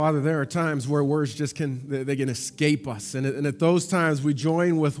Father, there are times where words just can escape us. And at those times, we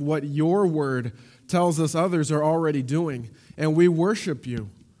join with what your word tells us others are already doing. And we worship you.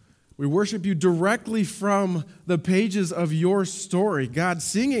 We worship you directly from the pages of your story. God,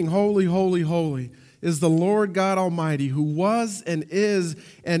 singing, holy, holy, holy is the Lord God Almighty, who was and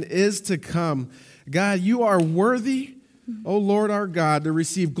is to come. God, you are worthy, O Lord our God, to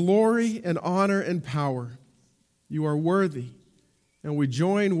receive glory and honor and power. You are worthy. And we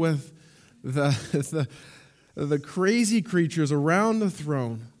join with the crazy creatures around the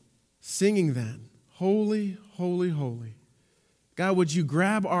throne singing that, holy, holy, holy. God, would you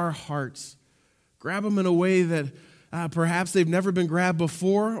grab our hearts, grab them in a way that perhaps they've never been grabbed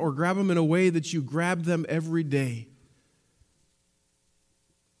before, or grab them in a way that you grab them every day.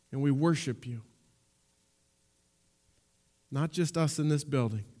 And we worship you. Not just us in this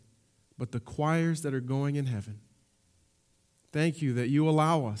building, but the choirs that are going in heaven. Thank you that you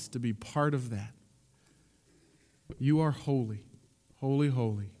allow us to be part of that. You are holy, holy,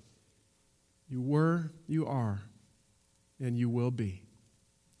 holy. You were, you are, and you will be.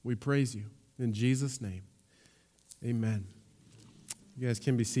 We praise you. In Jesus' name, amen. You guys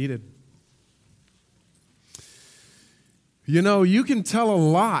can be seated. You know, you can tell a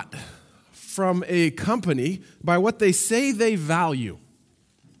lot from a company by what they say they value.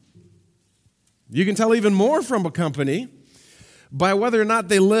 You can tell even more from a company by whether or not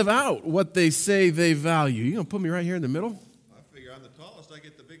they live out what they say they value. You going to put me right here in the middle? I figure I'm the tallest, I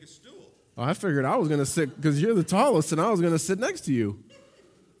get the biggest stool. Oh, I figured I was going to sit, because you're the tallest, and I was going to sit next to you.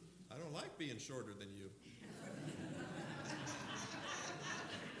 I don't like being shorter than you.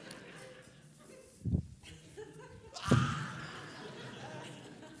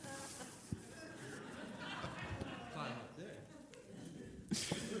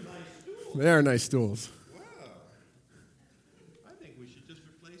 They are nice stools. I think we should just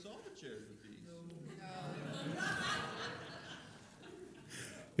replace all the chairs with these.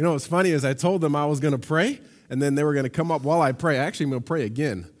 You know what's funny is I told them I was going to pray, and then they were going to come up while I pray. Actually, I'm going to pray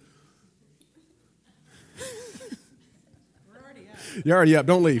again. We're already up. You're already up.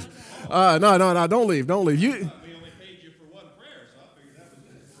 Don't leave. No, don't leave. Don't leave. We only paid you for one prayer, so I figured that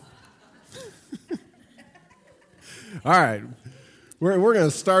was it. All right. We're going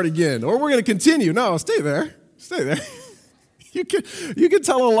to start again, or we're going to continue. No, stay there. Stay there. You can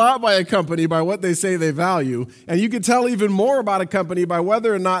tell a lot by a company by what they say they value, and you can tell even more about a company by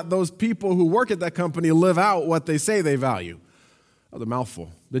whether or not those people who work at that company live out what they say they value. Oh, the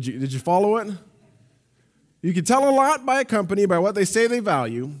mouthful. Did you follow it? You can tell a lot by a company by what they say they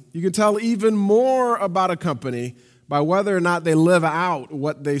value. You can tell even more about a company by whether or not they live out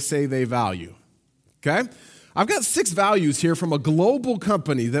what they say they value. Okay? I've got 6 values here from a global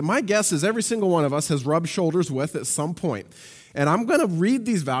company that my guess is every single one of us has rubbed shoulders with at some point. And I'm going to read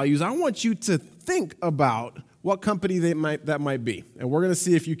these values. I want you to think about what company that might be. And we're going to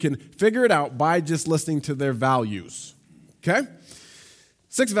see if you can figure it out by just listening to their values. Okay?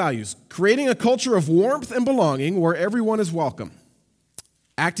 6 values. Creating a culture of warmth and belonging where everyone is welcome.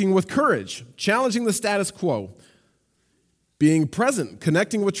 Acting with courage, challenging the status quo. Being present,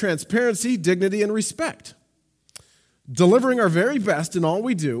 connecting with transparency, dignity, and respect. Delivering our very best in all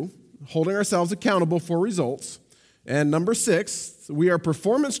we do, holding ourselves accountable for results. And number 6, we are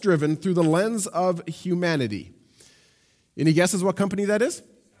performance-driven through the lens of humanity. Any guesses what company that is?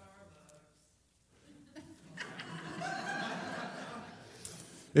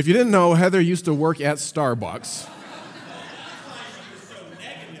 If you didn't know, Heather used to work at Starbucks.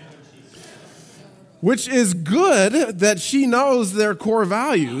 Which is good that she knows their core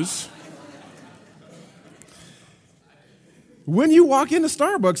values. When you walk into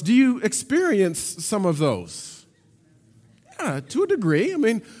Starbucks, do you experience some of those? Yeah, to a degree. I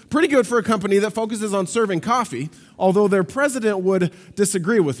mean, pretty good for a company that focuses on serving coffee, although their president would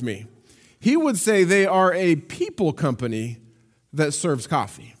disagree with me. He would say they are a people company that serves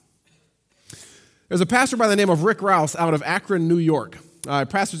coffee. There's a pastor by the name of Rick Rouse out of Akron, New York.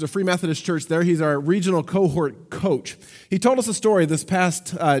 Pastors a Free Methodist Church there. He's our regional cohort coach. He told us a story this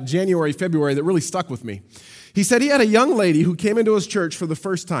past January, February that really stuck with me. He said he had a young lady who came into his church for the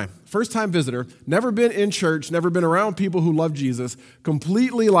first time visitor, never been in church, never been around people who love Jesus,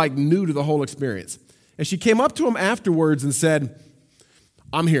 completely new to the whole experience. And she came up to him afterwards and said,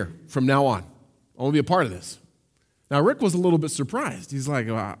 "I'm here from now on. I want to be a part of this." Now, Rick was a little bit surprised. He's like,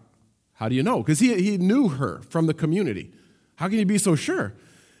 how do you know? Because he knew her from the community. How can you be so sure?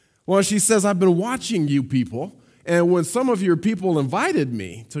 Well, she says, "I've been watching you people, and when some of your people invited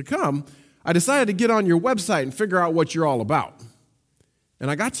me to come, I decided to get on your website and figure out what you're all about.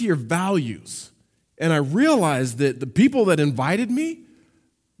 And I got to your values, and I realized that the people that invited me,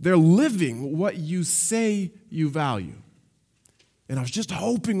 They're living what you say you value. And I was just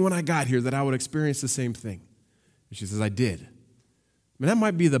hoping when I got here that I would experience the same thing. And she says, I did. I mean, that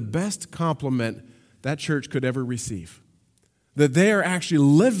might be the best compliment that church could ever receive. That they are actually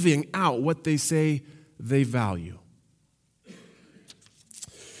living out what they say they value.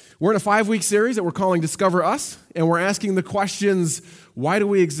 We're in a 5-week series that we're calling Discover Us, and we're asking the questions, why do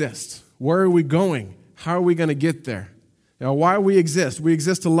we exist? Where are we going? How are we going to get there? Why we exist? We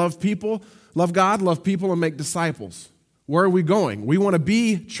exist to love people, love God, love people, and make disciples. Where are we going? We want to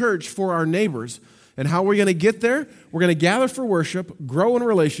be church for our neighbors. And how are we going to get there? We're going to gather for worship, grow in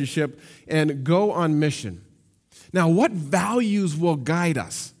relationship, and go on mission. Now, what values will guide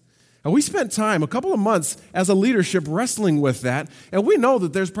us? And we spent time, a couple of months as a leadership wrestling with that, and we know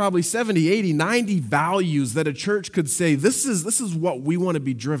that there's probably 70, 80, 90 values that a church could say, this is what we want to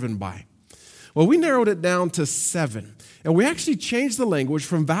be driven by. Well, we narrowed it down to 7, and we actually changed the language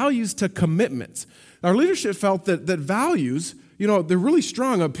from values to commitments. Our leadership felt that values, they're really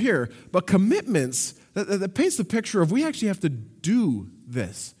strong up here, but commitments, that paints the picture of we actually have to do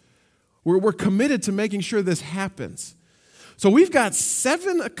this. We're committed to making sure this happens. So we've got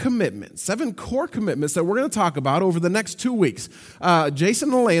 7 commitments, 7 core commitments that we're going to talk about over the next 2 weeks. Jason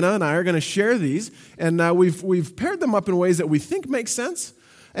and Elena and I are going to share these, and we've paired them up in ways that we think make sense,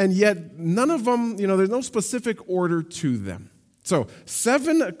 and yet none of them, there's no specific order to them. So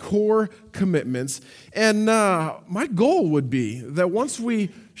 7 core commitments, and my goal would be that once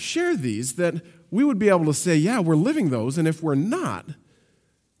we share these, that we would be able to say, yeah, we're living those, and if we're not,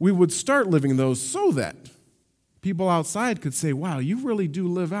 we would start living those so that people outside could say, wow, you really do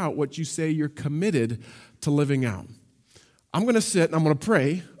live out what you say you're committed to living out. I'm going to sit and I'm going to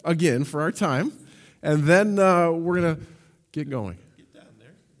pray again for our time, and then we're going to get going. Get down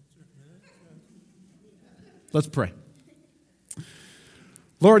there. Let's pray.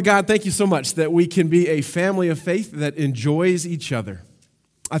 Lord God, thank you so much that we can be a family of faith that enjoys each other.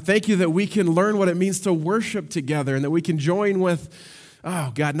 I thank you that we can learn what it means to worship together and that we can join with,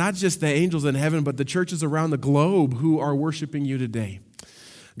 oh God, not just the angels in heaven, but the churches around the globe who are worshiping you today.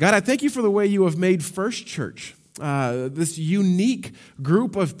 God, I thank you for the way you have made First Church, this unique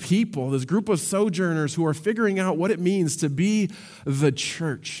group of people, this group of sojourners who are figuring out what it means to be the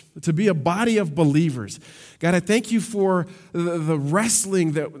church, to be a body of believers. God, I thank you for the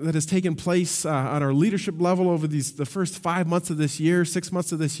wrestling that has taken place on our leadership level over the first 5 months of this year, 6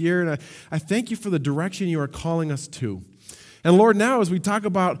 months of this year, and I thank you for the direction you are calling us to. And Lord, now as we talk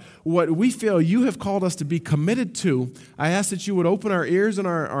about what we feel you have called us to be committed to, I ask that you would open our ears and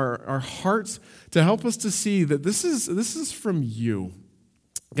our hearts to help us to see that this is from you.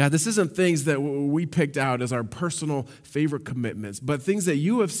 God, this isn't things that we picked out as our personal favorite commitments, but things that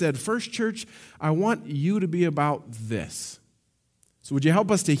you have said, First Church, I want you to be about this. So would you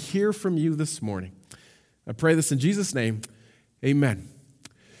help us to hear from you this morning? I pray this in Jesus' name, amen.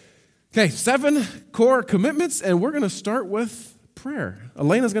 Okay, 7 core commitments, and we're going to start with prayer.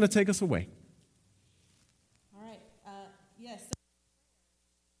 Elena's going to take us away. All right. Yes.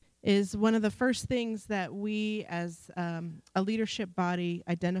 Is one of the first things that we as a leadership body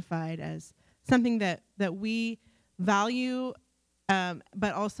identified as something that we value,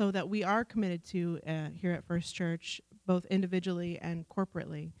 but also that we are committed to here at First Church, both individually and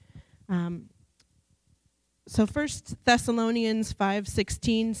corporately. So 1 Thessalonians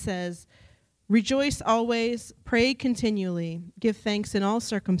 5:16 says, "Rejoice always, pray continually, give thanks in all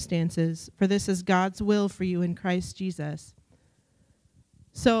circumstances, for this is God's will for you in Christ Jesus."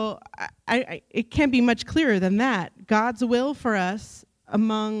 So it can't be much clearer than that. God's will for us,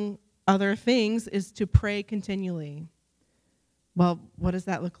 among other things, is to pray continually. Well, what does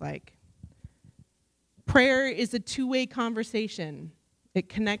that look like? Prayer is a two-way conversation. It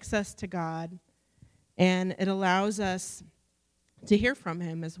connects us to God, and it allows us to hear from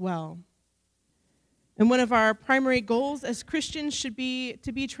him as well. And one of our primary goals as Christians should be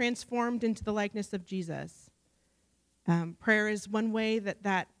to be transformed into the likeness of Jesus. Prayer is one way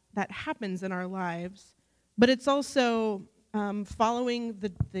that happens in our lives, but it's also following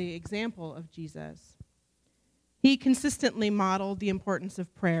the example of Jesus. He consistently modeled the importance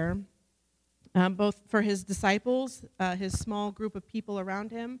of prayer, both for his disciples, his small group of people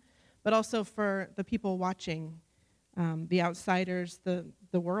around him, but also for the people watching, the outsiders,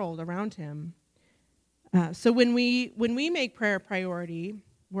 the world around him. So when we make prayer a priority,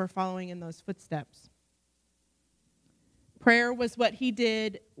 we're following in those footsteps. Prayer was what he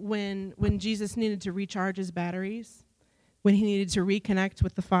did when Jesus needed to recharge his batteries, when he needed to reconnect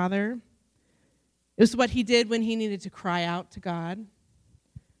with the Father. It was what he did when he needed to cry out to God.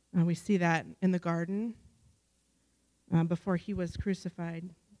 We see that in the garden before he was crucified.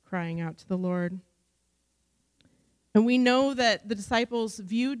 crying out to the Lord. And we know that the disciples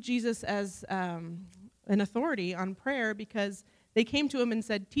viewed Jesus as an authority on prayer because they came to him and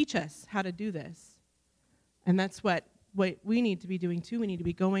said, teach us how to do this. And that's what we need to be doing too. We need to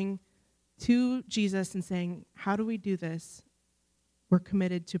be going to Jesus and saying, how do we do this? We're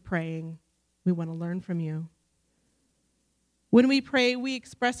committed to praying. We want to learn from you. When we pray, we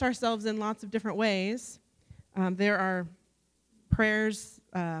express ourselves in lots of different ways. There are prayers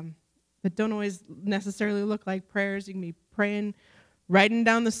that don't always necessarily look like prayers. You can be praying, riding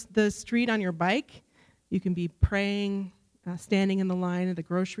down the street on your bike. You can be praying, standing in the line at the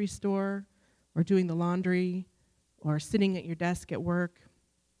grocery store, or doing the laundry, or sitting at your desk at work.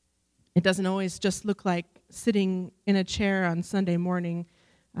 It doesn't always just look like sitting in a chair on Sunday morning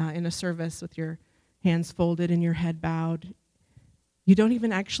in a service with your hands folded and your head bowed. You don't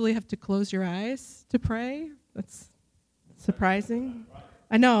even actually have to close your eyes to pray. That's surprising.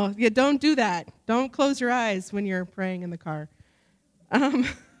 I know. Yeah, don't do that. Don't close your eyes when you're praying in the car.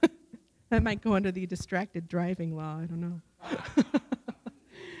 That might go under the distracted driving law. I don't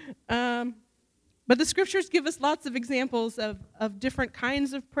know. But the scriptures give us lots of examples of different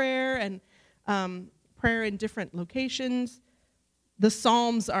kinds of prayer and prayer in different locations. The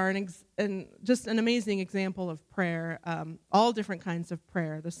Psalms are just an amazing example of prayer, all different kinds of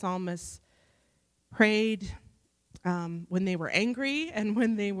prayer. The psalmists prayed when they were angry and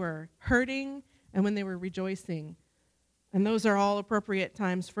when they were hurting and when they were rejoicing. And those are all appropriate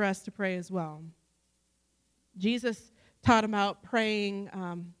times for us to pray as well. Jesus taught about praying,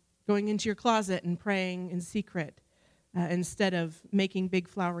 going into your closet and praying in secret instead of making big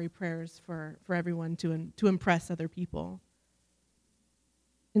flowery prayers for everyone to impress other people.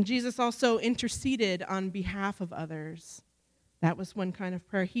 And Jesus also interceded on behalf of others. That was one kind of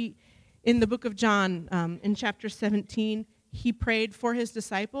prayer. In the book of John, in chapter 17, he prayed for his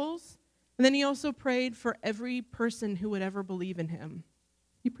disciples, and then he also prayed for every person who would ever believe in him.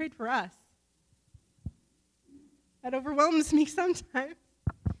 He prayed for us. That overwhelms me sometimes.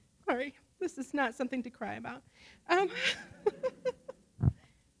 Sorry, this is not something to cry about.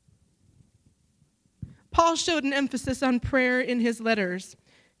 Paul showed an emphasis on prayer in his letters.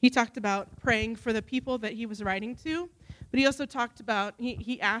 He talked about praying for the people that he was writing to, but he also talked about,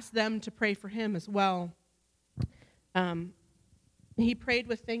 he asked them to pray for him as well. He prayed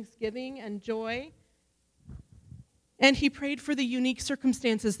with thanksgiving and joy, and he prayed for the unique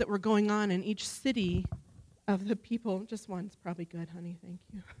circumstances that were going on in each city of the people. Just one's probably good, honey, thank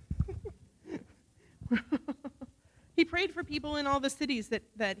you. He prayed for people in all the cities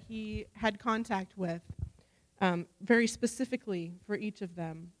that he had contact with. Very specifically for each of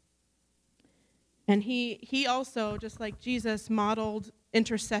them. And he also, just like Jesus, modeled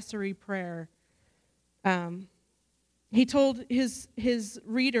intercessory prayer. He told his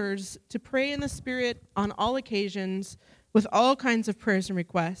readers to pray in the Spirit on all occasions with all kinds of prayers and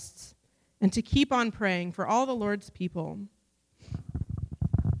requests, and to keep on praying for all the Lord's people.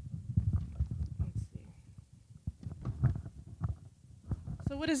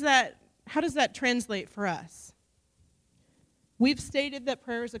 Let's see. So how does that translate for us? We've stated that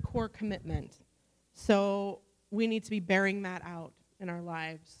prayer is a core commitment, so we need to be bearing that out in our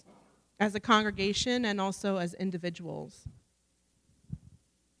lives as a congregation and also as individuals.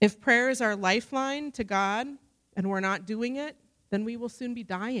 If prayer is our lifeline to God and we're not doing it, then we will soon be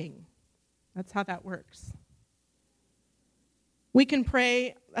dying. That's how that works. We can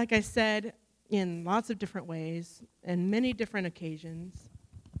pray, like I said, in lots of different ways and many different occasions.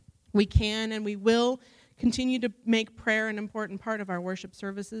 We can and we will continue to make prayer an important part of our worship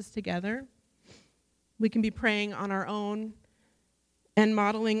services together. We can be praying on our own and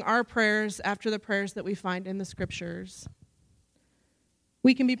modeling our prayers after the prayers that we find in the scriptures.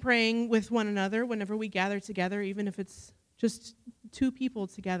 We can be praying with one another whenever we gather together, even if it's just two people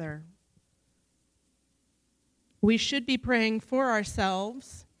together. We should be praying for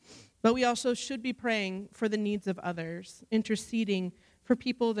ourselves, but we also should be praying for the needs of others, interceding for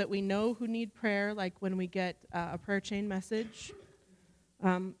people that we know who need prayer, like when we get a prayer chain message.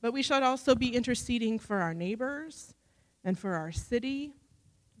 But we should also be interceding for our neighbors and for our city,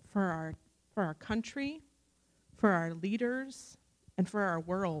 for our country, for our leaders, and for our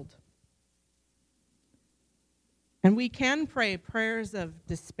world. And we can pray prayers of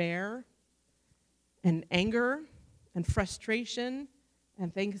despair and anger and frustration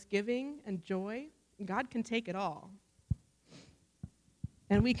and thanksgiving and joy. God can take it all.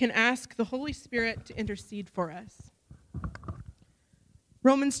 And we can ask the Holy Spirit to intercede for us.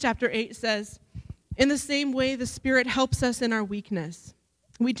 Romans chapter 8 says, "In the same way the Spirit helps us in our weakness.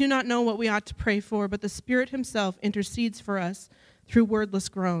 We do not know what we ought to pray for, but the Spirit himself intercedes for us through wordless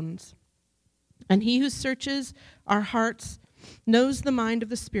groans. And he who searches our hearts knows the mind of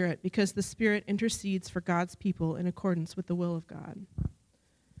the Spirit, because the Spirit intercedes for God's people in accordance with the will of God.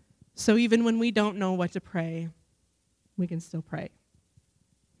 So even when we don't know what to pray, we can still pray.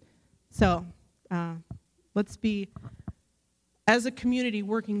 So let's be, as a community,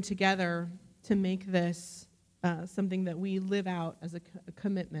 working together to make this something that we live out as a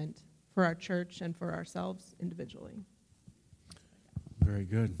commitment for our church and for ourselves individually. Very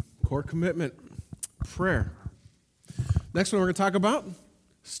good. Core commitment, prayer. Next one we're going to talk about,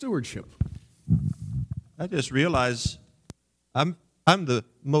 stewardship. I just realized I'm the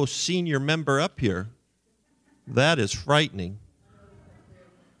most senior member up here. That is frightening.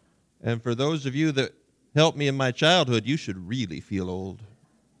 And for those of you that helped me in my childhood, you should really feel old.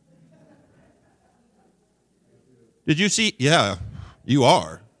 Did you see? Yeah, you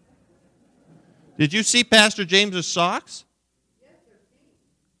are. Did you see Pastor James's socks?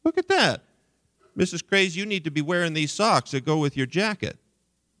 Look at that. Mrs. Craze, you need to be wearing these socks that go with your jacket.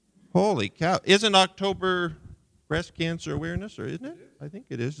 Holy cow. Isn't October breast cancer awareness, or isn't it? I think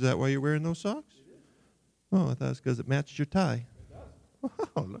it is. Is that why you're wearing those socks? Oh, I thought it's because it matched your tie.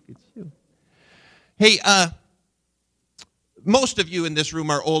 Oh, look at you. Hey, most of you in this room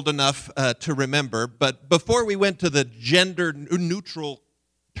are old enough to remember, but before we went to the gender-neutral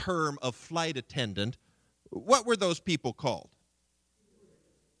term of flight attendant, what were those people called?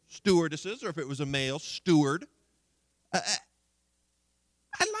 Stewardesses, or if it was a male, steward. I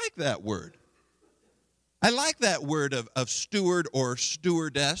like that word. I like that word of steward or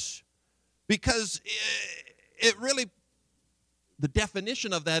stewardess, because it really, the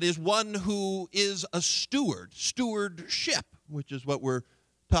definition of that is one who is a steward, stewardship, which is what we're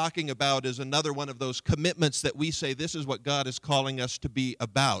talking about, is another one of those commitments that we say this is what God is calling us to be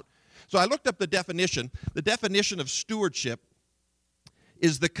about. So I looked up the definition. The definition of stewardship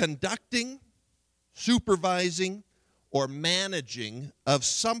is the conducting, supervising, or managing of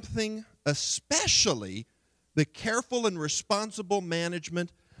something, especially the careful and responsible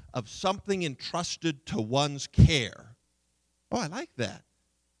management of something entrusted to one's care. Oh, I like that.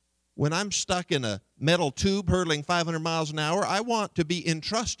 When I'm stuck in a metal tube hurtling 500 miles an hour, I want to be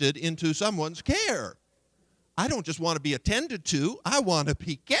entrusted into someone's care. I don't just want to be attended to, I want to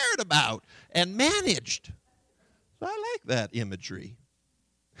be cared about and managed. So I like that imagery.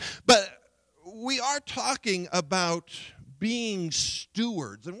 But we are talking about being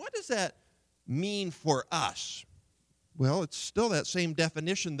stewards. And what does that mean for us? Well, it's still that same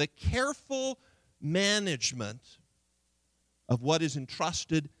definition, the careful management of what is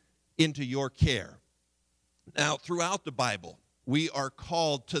entrusted into your care. Now, throughout the Bible, we are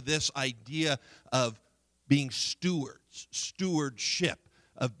called to this idea of being stewards, stewardship,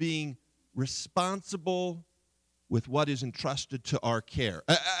 of being responsible with what is entrusted to our care.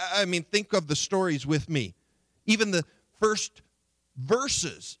 I mean, think of the stories with me. Even the first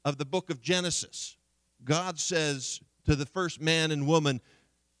verses of the book of Genesis, God says to the first man and woman,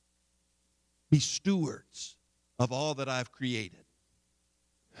 be stewards of all that I've created.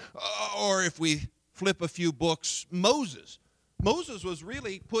 Or if we flip a few books, Moses. Moses was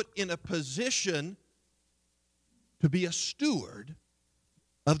really put in a position to be a steward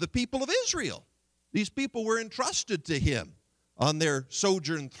of the people of Israel. These people were entrusted to him on their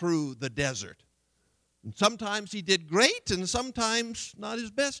sojourn through the desert. And sometimes he did great, and sometimes not his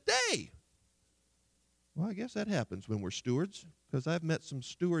best day. Well, I guess that happens when we're stewards, because I've met some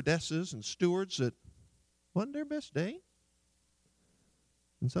stewardesses and stewards that wasn't their best day.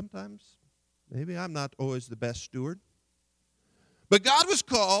 And sometimes maybe I'm not always the best steward. But God was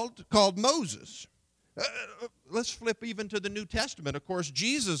called Moses. Let's flip even to the New Testament. Of course,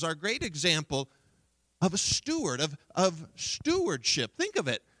 Jesus, our great example of a steward, of stewardship. Think of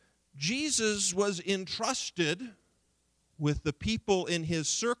it. Jesus was entrusted with the people in his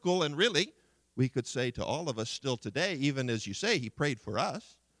circle, and really, we could say to all of us still today, even as you say, he prayed for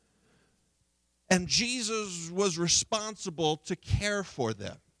us. And Jesus was responsible to care for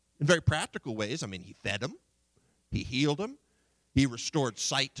them in very practical ways. I mean, he fed them, he healed them, he restored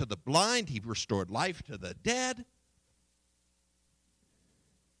sight to the blind, he restored life to the dead.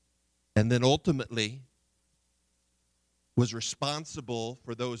 And then ultimately was responsible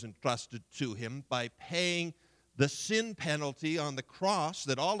for those entrusted to him by paying the sin penalty on the cross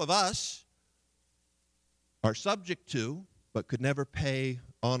that all of us are subject to, but could never pay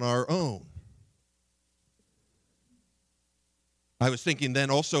on our own. I was thinking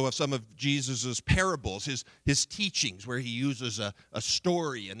then also of some of Jesus' parables, his teachings, where he uses a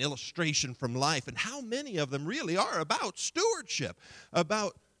story, an illustration from life, and how many of them really are about stewardship,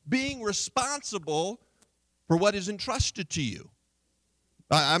 about being responsible for what is entrusted to you.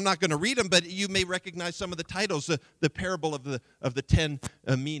 I'm not going to read them, but you may recognize some of the titles. The parable of the 10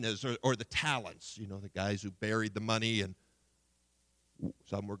 minas, or the talents. You know, the guys who buried the money, and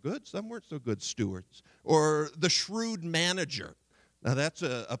some were good, some weren't so good stewards. Or the shrewd manager. Now that's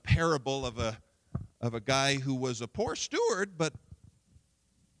a parable of a guy who was a poor steward, but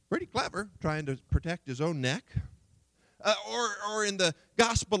pretty clever, trying to protect his own neck. Or in the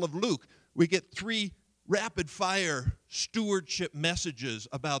Gospel of Luke, we get 3 rapid-fire stewardship messages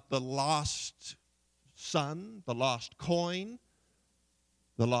about the lost son, the lost coin,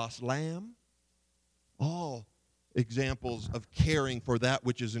 the lost lamb. All examples of caring for that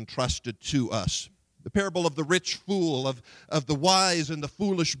which is entrusted to us. The parable of the rich fool, of the wise and the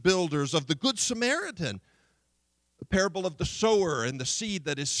foolish builders, of the good Samaritan. The parable of the sower and the seed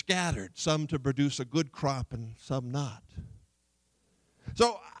that is scattered, some to produce a good crop and some not.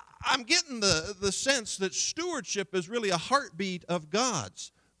 So I'm getting the sense that stewardship is really a heartbeat of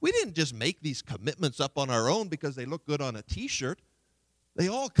God's. We didn't just make these commitments up on our own because they look good on a t-shirt. They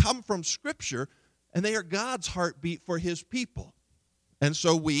all come from Scripture, and they are God's heartbeat for His people. And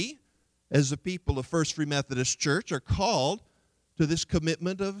so we, as the people of First Free Methodist Church, are called to this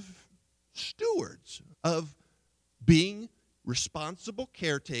commitment of stewards, of being responsible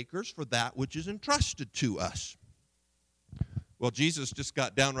caretakers for that which is entrusted to us. Well, Jesus just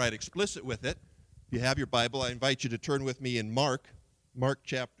got downright explicit with it. If you have your Bible, I invite you to turn with me in Mark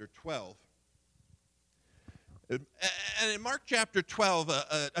chapter 12. And in Mark chapter 12,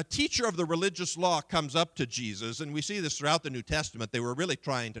 a teacher of the religious law comes up to Jesus, and we see this throughout the New Testament. They were really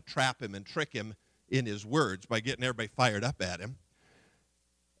trying to trap him and trick him in his words by getting everybody fired up at him.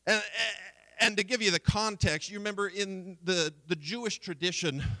 And to give you the context, you remember in the Jewish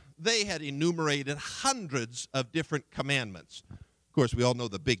tradition, they had enumerated hundreds of different commandments. Of course, we all know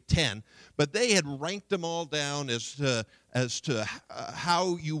the Big Ten, but they had ranked them all down as to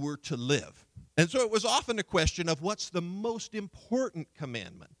how you were to live. And so it was often a question of what's the most important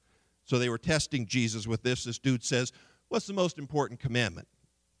commandment. So they were testing Jesus with this. This dude says, what's the most important commandment?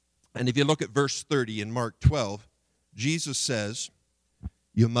 And if you look at verse 30 in Mark 12, Jesus says,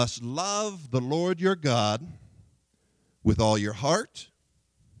 you must love the Lord your God with all your heart,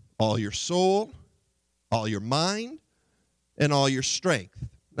 all your soul, all your mind, and all your strength.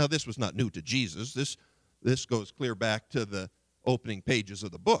 Now, this was not new to Jesus. This goes clear back to the opening pages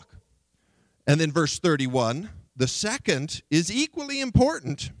of the book. And then verse 31, the second is equally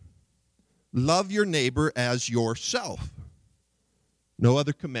important. Love your neighbor as yourself. No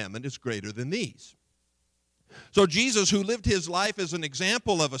other commandment is greater than these. So Jesus, who lived his life as an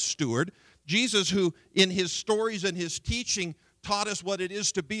example of a steward, Jesus, who in his stories and his teaching taught us what it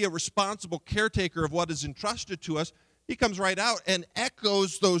is to be a responsible caretaker of what is entrusted to us, he comes right out and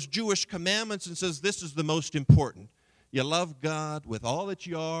echoes those Jewish commandments and says this is the most important. You love God with all that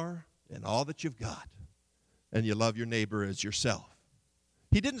you are and all that you've got, and you love your neighbor as yourself.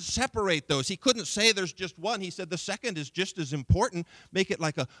 He didn't separate those. He couldn't say there's just one. He said the second is just as important. Make it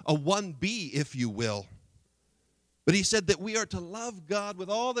like a 1B, if you will. But he said that we are to love God with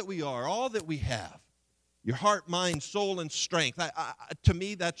all that we are, all that we have. Your heart, mind, soul, and strength. To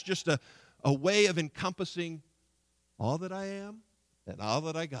me, that's just a way of encompassing all that I am and all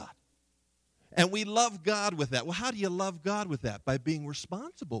that I got. And we love God with that. Well, how do you love God with that? By being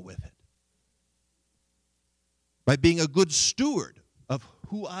responsible with it. By being a good steward of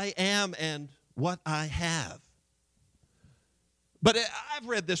who I am and what I have. But I've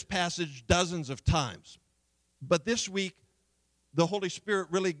read this passage dozens of times. But this week, the Holy Spirit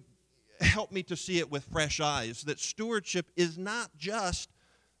really helped me to see it with fresh eyes, that stewardship is not just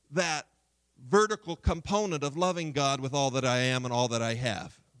that vertical component of loving God with all that I am and all that I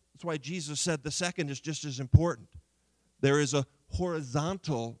have. That's why Jesus said the second is just as important. There is a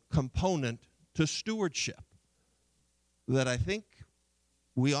horizontal component to stewardship that I think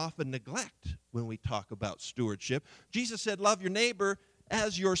we often neglect when we talk about stewardship. Jesus said, love your neighbor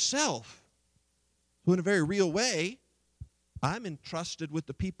as yourself. So in a very real way, I'm entrusted with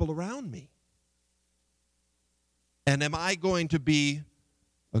the people around me. And am I going to be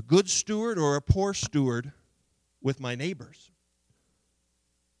a good steward or a poor steward with my neighbors?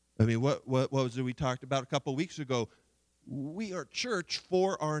 I mean, what was it we talked about a couple weeks ago? We are church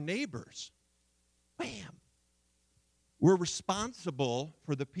for our neighbors. Bam. We're responsible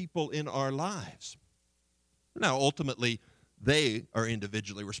for the people in our lives. Now, ultimately, they are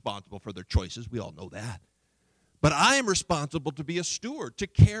individually responsible for their choices. We all know that. But I am responsible to be a steward, to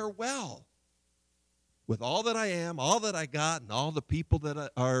care well with all that I am, all that I got, and all the people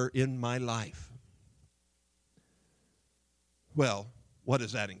that are in my life. Well, what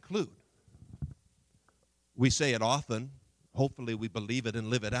does that include? We say it often, hopefully we believe it and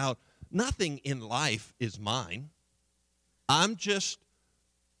live it out. Nothing in life is mine. I'm just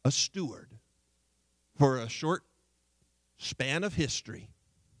a steward for a short span of history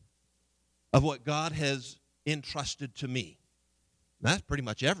of what God has entrusted to me. That's pretty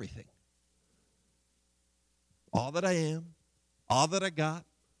much everything. All that I am, all that I got,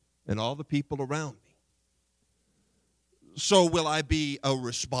 and all the people around me. So will I be a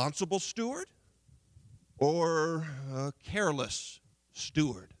responsible steward or a careless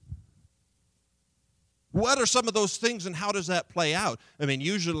steward? What are some of those things and how does that play out? I mean,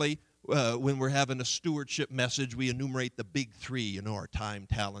 usually when we're having a stewardship message, we enumerate the big three, our time,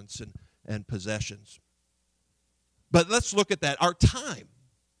 talents, and possessions. But let's look at that. Our time.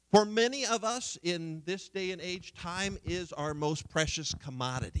 For many of us in this day and age, time is our most precious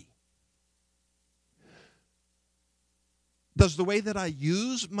commodity. Does the way that I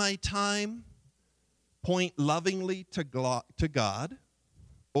use my time point lovingly to God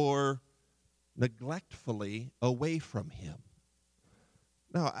or neglectfully away from Him?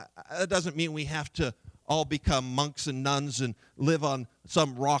 Now, that doesn't mean we have to all become monks and nuns and live on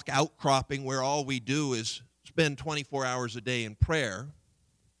some rock outcropping where all we do is spend 24 hours a day in prayer.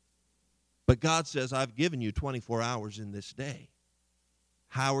 But God says, I've given you 24 hours in this day.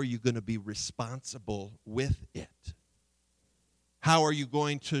 How are you going to be responsible with it? How are you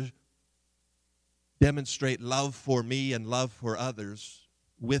going to demonstrate love for me and love for others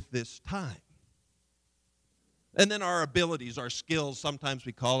with this time? And then our abilities, our skills, sometimes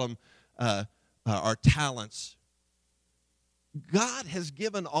we call them our talents. God has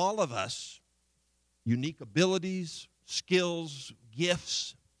given all of us unique abilities, skills,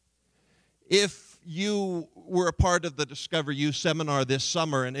 gifts. If you were a part of the Discover You seminar this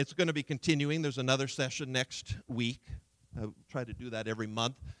summer, and it's going to be continuing, there's another session next week. I try to do that every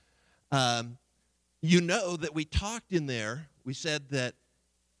month. You know that we talked in there, we said that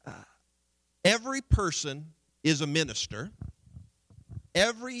every person is a minister,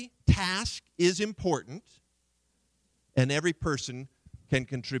 every task is important, and every person can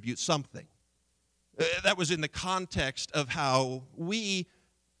contribute something. That was in the context of how we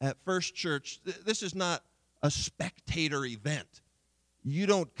at First Church, this is not a spectator event. You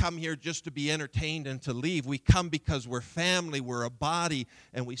don't come here just to be entertained and to leave. We come because we're family, we're a body,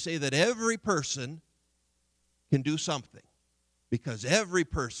 and we say that every person can do something because every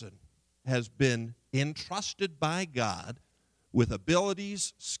person has been entrusted by God with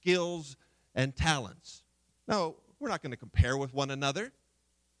abilities, skills, and talents. Now, we're not going to compare with one another.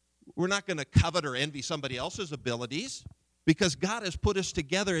 We're not going to covet or envy somebody else's abilities because God has put us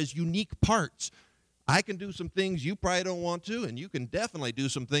together as unique parts. I can do some things you probably don't want to, and you can definitely do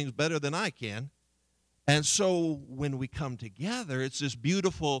some things better than I can. And so when we come together, it's this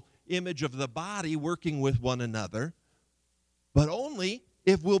beautiful image of the body working with one another, but only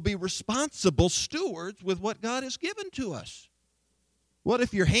if we'll be responsible stewards with what God has given to us. What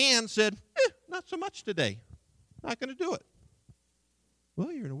if your hand said, not so much today, not going to do it?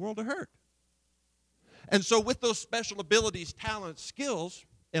 Well, you're in a world of hurt. And so with those special abilities, talents, skills,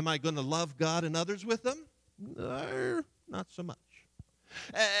 am I going to love God and others with them? Not so much.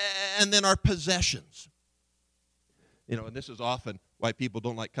 And then our possessions. And this is often why people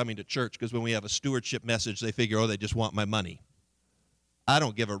don't like coming to church, because when we have a stewardship message, they figure, they just want my money. I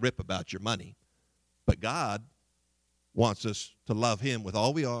don't give a rip about your money. But God wants us to love Him with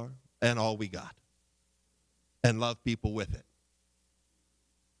all we are and all we got, and love people with it.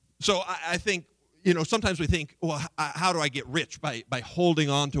 So I think, sometimes we think, well, how do I get rich? By holding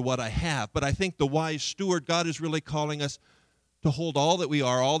on to what I have. But I think the wise steward, God is really calling us to hold all that we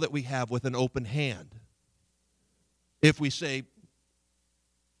are, all that we have with an open hand. If we say,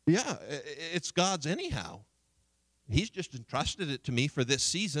 yeah, it's God's anyhow. He's just entrusted it to me for this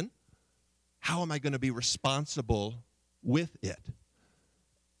season. How am I going to be responsible with it?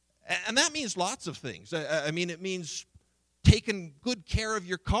 And that means lots of things. It means taking good care of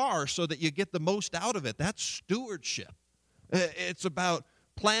your car so that you get the most out of it. That's stewardship. It's about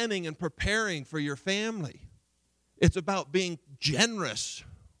planning and preparing for your family. It's about being generous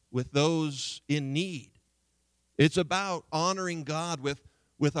with those in need. It's about honoring God with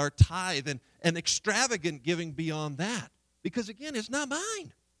our tithe and extravagant giving beyond that. Because again, it's not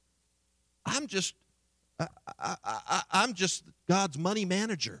mine. I'm just God's money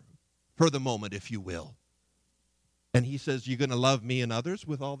manager for the moment, if you will. And He says, you're going to love me and others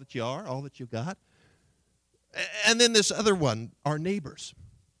with all that you are, all that you got. And then this other one, our neighbors.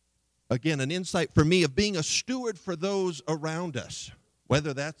 Again, an insight for me of being a steward for those around us,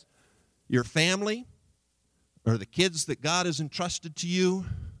 whether that's your family or the kids that God has entrusted to you,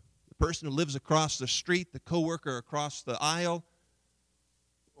 the person who lives across the street, the coworker across the aisle,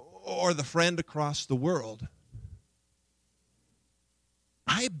 or the friend across the world.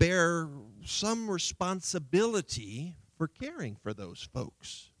 I bear some responsibility for caring for those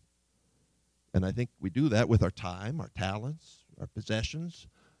folks. And I think we do that with our time, our talents, our possessions,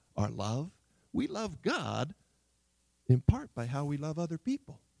 our love. We love God in part by how we love other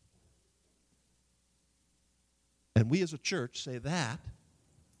people. And we as a church say that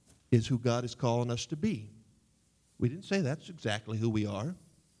is who God is calling us to be. We didn't say that's exactly who we are.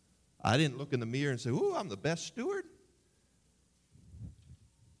 I didn't look in the mirror and say, ooh, I'm the best steward.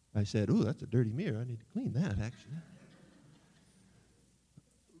 I said, ooh, that's a dirty mirror. I need to clean that, actually.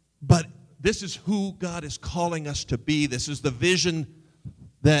 But this is who God is calling us to be. This is the vision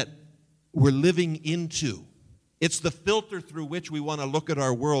that we're living into. It's the filter through which we want to look at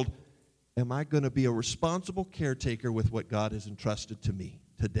our world. Am I going to be a responsible caretaker with what God has entrusted to me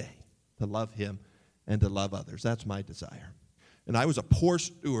today? To love Him and to love others. That's my desire. And I was a poor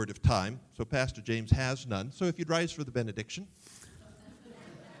steward of time, so Pastor James has none. So if you'd rise for the benediction.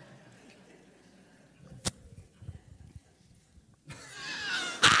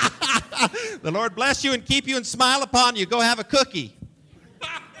 The Lord bless you and keep you and smile upon you. Go have a cookie.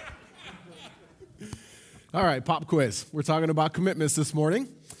 All right, pop quiz. We're talking about commitments this morning.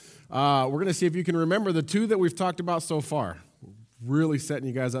 We're going to see if you can remember the two that we've talked about so far. Really setting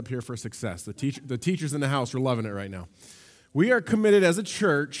you guys up here for success. The teachers in the house are loving it right now. We are committed as a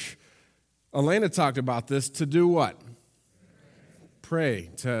church, Elena talked about this, to do what? Pray.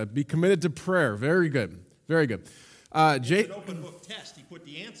 To be committed to prayer. Very good. Very good. It's an open book test. He put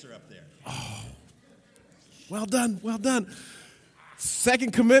the answer up there. Oh, well done, well done.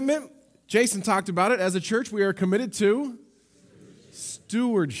 Second commitment, Jason talked about it. As a church, we are committed to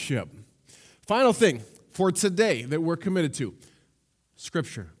stewardship. Final thing for today that we're committed to,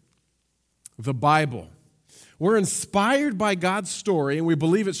 Scripture, the Bible. We're inspired by God's story, and we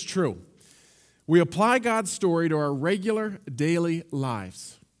believe it's true. We apply God's story to our regular daily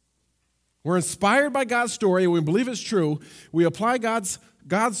lives. We're inspired by God's story, and we believe it's true. We apply God's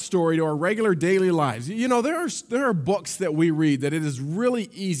story to our regular daily lives. You know, there are books that we read that it is really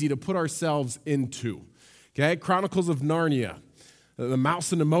easy to put ourselves into. Okay, Chronicles of Narnia, The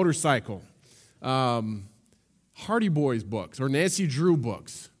Mouse and the Motorcycle, Hardy Boys books, or Nancy Drew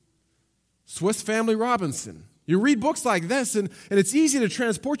books, Swiss Family Robinson. You read books like this, and it's easy to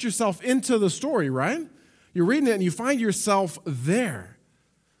transport yourself into the story, right? You're reading it, and you find yourself there.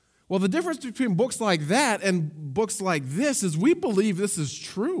 Well, the difference between books like that and books like this is we believe this is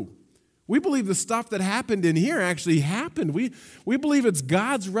true. We believe the stuff that happened in here actually happened. We believe it's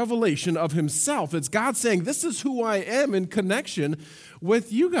God's revelation of Himself. It's God saying, this is who I am in connection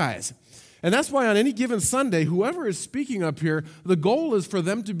with you guys. And that's why on any given Sunday, whoever is speaking up here, the goal is for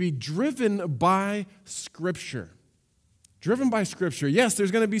them to be driven by Scripture. Driven by Scripture. Yes, there's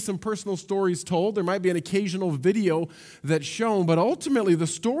going to be some personal stories told. There might be an occasional video that's shown, but ultimately the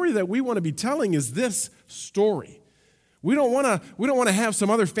story that we want to be telling is this story. We don't want to have some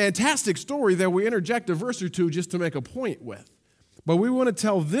other fantastic story that we interject a verse or two just to make a point with. But we want to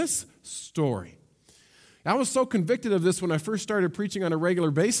tell this story. I was so convicted of this when I first started preaching on a regular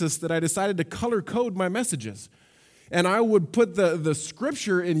basis that I decided to color code my messages. And I would put the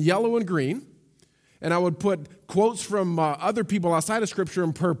Scripture in yellow and green, and I would put quotes from other people outside of Scripture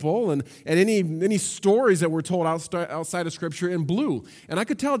in purple, and any stories that were told outside of Scripture in blue. And I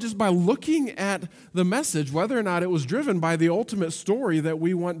could tell just by looking at the message whether or not it was driven by the ultimate story that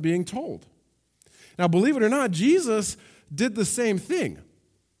we want being told. Now, believe it or not, Jesus did the same thing,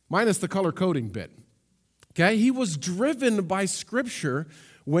 minus the color coding bit. Okay? He was driven by Scripture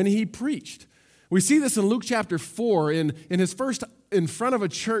when he preached. We see this in Luke chapter 4 in his first in front of a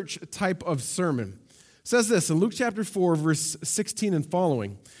church type of sermon. It says this in Luke chapter 4, verse 16 and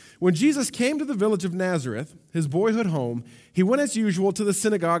following. When Jesus came to the village of Nazareth, his boyhood home, he went as usual to the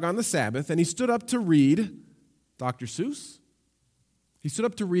synagogue on the Sabbath, and he stood up to read, Dr. Seuss? He stood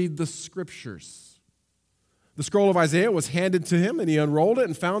up to read the Scriptures. The scroll of Isaiah was handed to him, and he unrolled it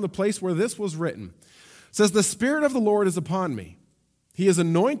and found the place where this was written. It says, "The Spirit of the Lord is upon me. He has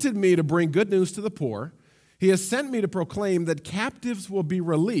anointed me to bring good news to the poor. He has sent me to proclaim that captives will be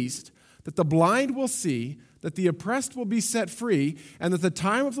released, that the blind will see, that the oppressed will be set free, and that the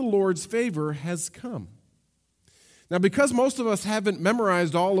time of the Lord's favor has come." Now, because most of us haven't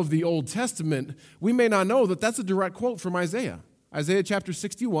memorized all of the Old Testament, we may not know that that's a direct quote from Isaiah. Isaiah chapter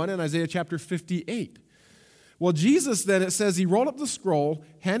 61 and Isaiah chapter 58. Well, Jesus then, it says, he rolled up the scroll,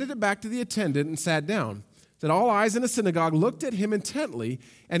 handed it back to the attendant, and sat down. That all eyes in the synagogue looked at him intently,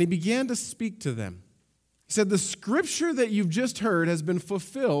 and he began to speak to them. He said, the scripture that you've just heard has been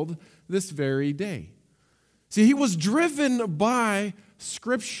fulfilled this very day. See, he was driven by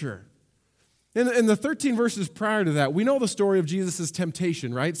scripture. In the 13 verses prior to that, we know the story of Jesus'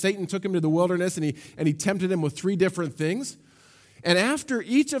 temptation, right? Satan took him to the wilderness and he tempted him with 3 different things. And after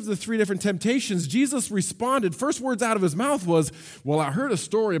each of the 3 different temptations, Jesus responded. First words out of his mouth was, well, I heard a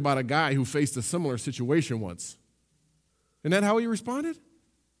story about a guy who faced a similar situation once. Isn't that how he responded?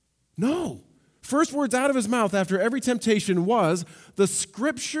 No. First words out of his mouth after every temptation was, the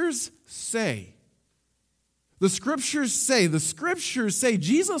scriptures say. The scriptures say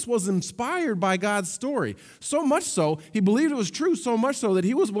Jesus was inspired by God's story. So much so, he believed it was true, so much so that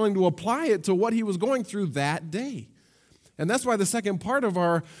he was willing to apply it to what he was going through that day. And that's why the second part of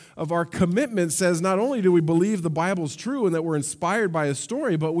our commitment says not only do we believe the Bible's true and that we're inspired by a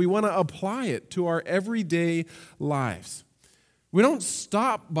story, but we want to apply it to our everyday lives. We don't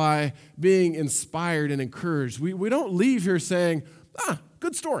stop by being inspired and encouraged. We don't leave here saying,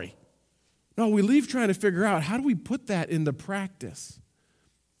 good story. No, we leave trying to figure out how do we put that into practice.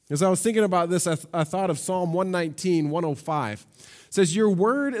 As I was thinking about this, I thought of Psalm 119, 105. It says, your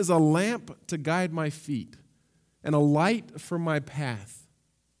word is a lamp to guide my feet and a light for my path.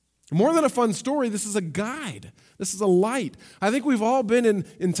 More than a fun story, this is a guide. This is a light. I think we've all been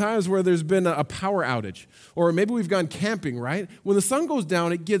in times where there's been a power outage, or maybe we've gone camping, right? When the sun goes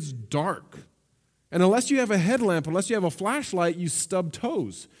down, it gets dark. And unless you have a headlamp, unless you have a flashlight, you stub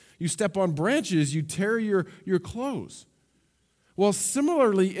toes. You step on branches, you tear your clothes. Well,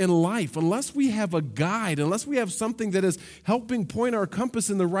 similarly in life, unless we have a guide, unless we have something that is helping point our compass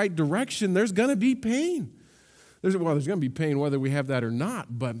in the right direction, there's going to be pain. There's going to be pain whether we have that or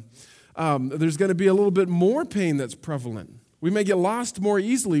not, but there's going to be a little bit more pain that's prevalent. We may get lost more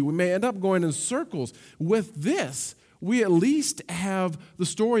easily. We may end up going in circles. With this, we at least have the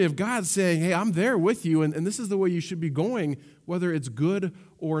story of God saying, hey, I'm there with you, and this is the way you should be going, whether it's good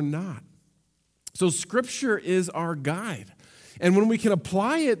or not. So Scripture is our guide. And when we can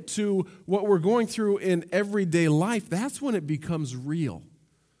apply it to what we're going through in everyday life, that's when it becomes real.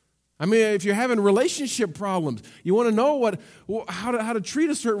 I mean, if you're having relationship problems, you want to know how to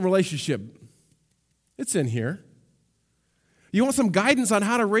treat a certain relationship, it's in here. You want some guidance on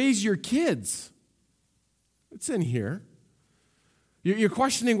how to raise your kids, it's in here. You're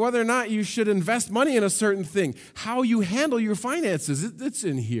questioning whether or not you should invest money in a certain thing, how you handle your finances, it's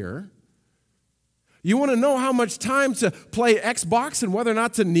in here. You want to know how much time to play Xbox and whether or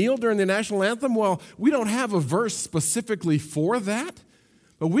not to kneel during the national anthem? Well, we don't have a verse specifically for that.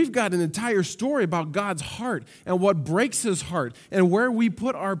 But we've got an entire story about God's heart and what breaks his heart and where we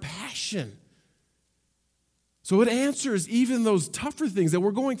put our passion. So it answers even those tougher things that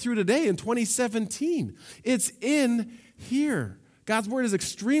we're going through today in 2017. It's in here. God's word is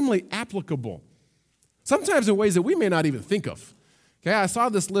extremely applicable, sometimes in ways that we may not even think of. Okay, I saw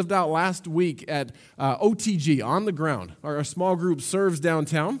this lived out last week at OTG, On the Ground. Our small group serves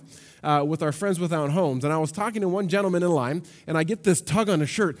downtown with our Friends Without Homes. And I was talking to one gentleman in line, and I get this tug on his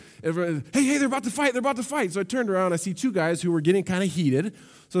shirt. Hey, they're about to fight. So I turned around, I see 2 guys who were getting kind of heated.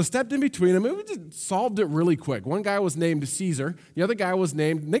 So I stepped in between them, and we just solved it really quick. One guy was named Caesar. The other guy was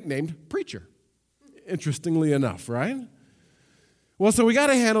nicknamed Preacher. Interestingly enough, right? Well, so we got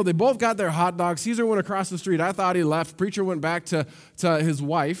a handle. They both got their hot dogs. Caesar went across the street. I thought he left. Preacher went back to his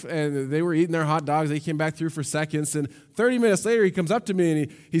wife, and they were eating their hot dogs. They came back through for seconds, and 30 minutes later, he comes up to me,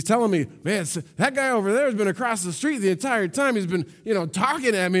 and he's telling me, man, that guy over there has been across the street the entire time. He's been,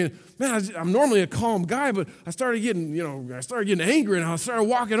 talking at me. Man, I'm normally a calm guy, but I started getting angry, and I started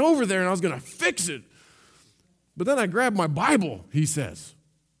walking over there, and I was going to fix it. But then I grabbed my Bible, he says,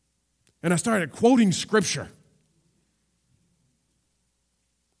 and I started quoting Scripture.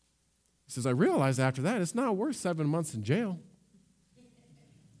 He says, I realized after that it's not worth 7 months in jail.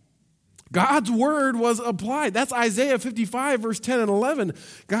 God's word was applied. That's Isaiah 55, verse 10 and 11.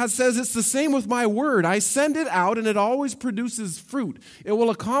 God says, it's the same with my word. I send it out, and it always produces fruit. It will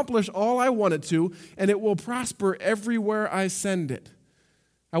accomplish all I want it to, and it will prosper everywhere I send it.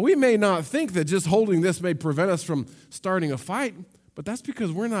 Now, we may not think that just holding this may prevent us from starting a fight, but that's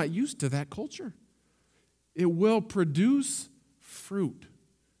because we're not used to that culture. It will produce fruit.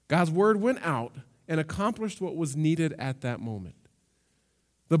 God's word went out and accomplished what was needed at that moment.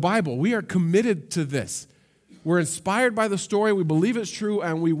 The Bible, we are committed to this. We're inspired by the story, we believe it's true,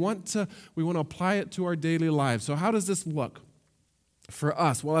 and we want to apply it to our daily lives. So how does this look for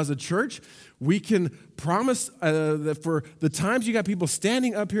us? Well, as a church, we can promise that for the times you got people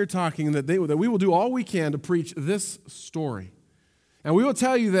standing up here talking, that we will do all we can to preach this story. And we will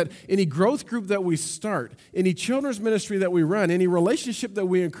tell you that any growth group that we start, any children's ministry that we run, any relationship that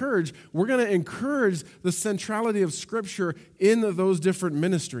we encourage, we're going to encourage the centrality of Scripture in those different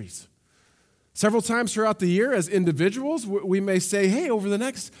ministries. Several times throughout the year, as individuals, we may say, hey, over the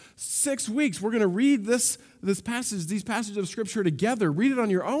next 6 weeks, we're going to read these passages of Scripture together. Read it on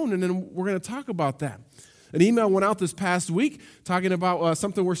your own, and then we're going to talk about that. An email went out this past week talking about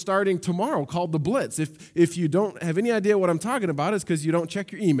something we're starting tomorrow called the Blitz. If you don't have any idea what I'm talking about, it's because you don't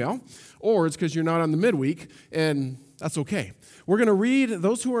check your email, or it's because you're not on the midweek, and that's okay. We're going to read,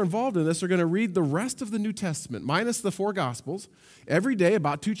 those who are involved in this are going to read the rest of the New Testament, minus the 4 Gospels, every day,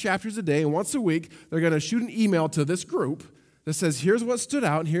 about 2 chapters a day, and once a week, they're going to shoot an email to this group that says, here's what stood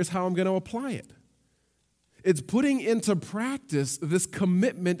out, and here's how I'm going to apply it. It's putting into practice this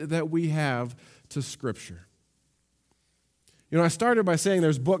commitment that we have to Scripture. You know, I started by saying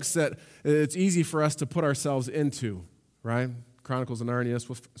there's books that it's easy for us to put ourselves into, right? Chronicles of Narnia,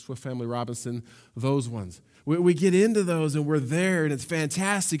 Swift Family Robinson, those ones. We get into those and we're there and it's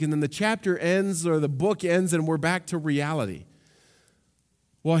fantastic, and then the chapter ends or the book ends and we're back to reality.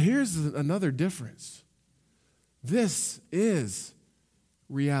 Well, here's another difference. This is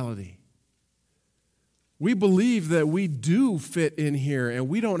reality. We believe that we do fit in here and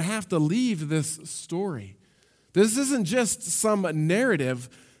we don't have to leave this story. This isn't just some narrative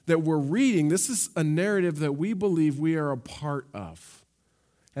that we're reading. This is a narrative that we believe we are a part of.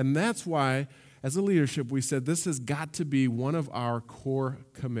 And that's why, as a leadership, we said this has got to be one of our core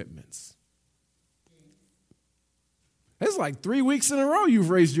commitments. It's like 3 weeks in a row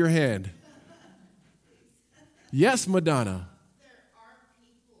you've raised your hand. Yes, Madonna.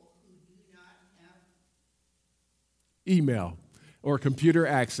 Email or computer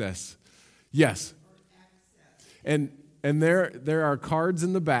access. Yes. And there are cards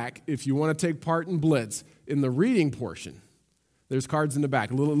in the back if you want to take part in Blitz. In the reading portion, there's cards in the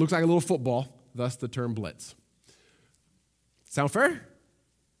back. It looks like a little football, thus the term Blitz. Sound fair?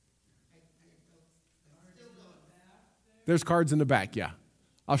 There's cards in the back, yeah.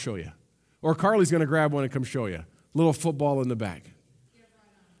 I'll show you. Or Carly's going to grab one and come show you. Little football in the back.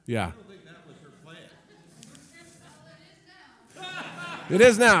 Yeah. It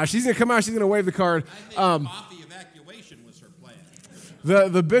is now. She's going to come out. She's going to wave the card. I think coffee evacuation was her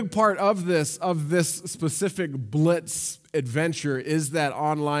plan. The big part of this specific Blitz adventure is that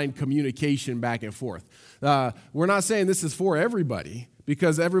online communication back and forth. We're not saying this is for everybody,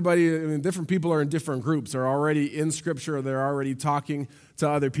 because different people are in different groups. They're already in Scripture. Or they're already talking to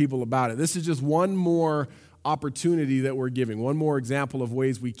other people about it. This is just one more opportunity that we're giving, one more example of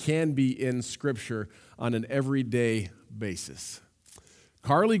ways we can be in Scripture on an everyday basis.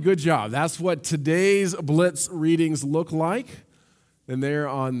 Carly, good job. That's what today's Blitz readings look like. And they're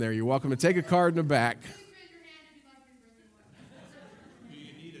on there. You're welcome to take a card in the back. Do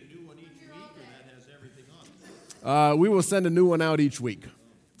you need a new one each week, or that has everything on it? We will send a new one out each week.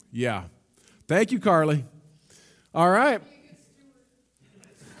 Yeah. Thank you, Carly. All right.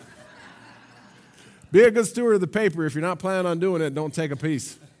 Be a good steward of the paper. If you're not planning on doing it, don't take a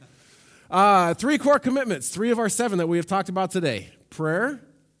piece. 3 core commitments, 3 of our 7 that we have talked about today. Prayer,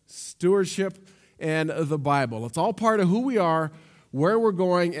 stewardship, and the Bible. It's all part of who we are, where we're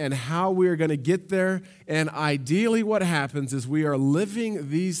going, and how we are going to get there. And ideally what happens is we are living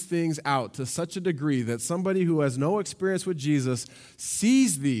these things out to such a degree that somebody who has no experience with Jesus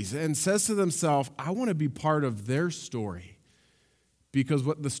sees these and says to themselves, I want to be part of their story. Because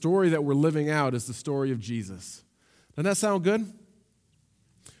what the story that we're living out is the story of Jesus. Doesn't that sound good?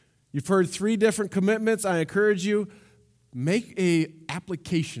 You've heard 3 different commitments. I encourage you, make an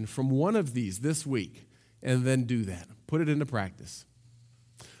application from one of these this week and then do that. Put it into practice.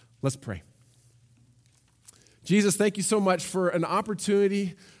 Let's pray. Jesus, thank you so much for an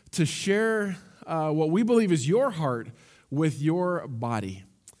opportunity to share what we believe is your heart with your body.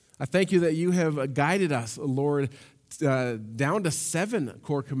 I thank you that you have guided us, Lord, down to 7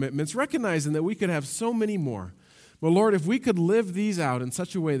 core commitments, recognizing that we could have so many more. But Lord, if we could live these out in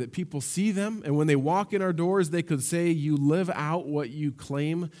such a way that people see them, and when they walk in our doors, they could say, you live out what you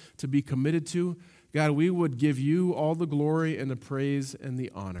claim to be committed to, God, we would give you all the glory and the praise and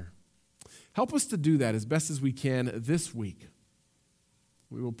the honor. Help us to do that as best as we can this week.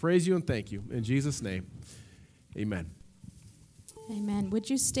 We will praise you and thank you. In Jesus' name, amen. Amen.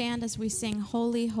 Would you stand as we sing Holy, Holy?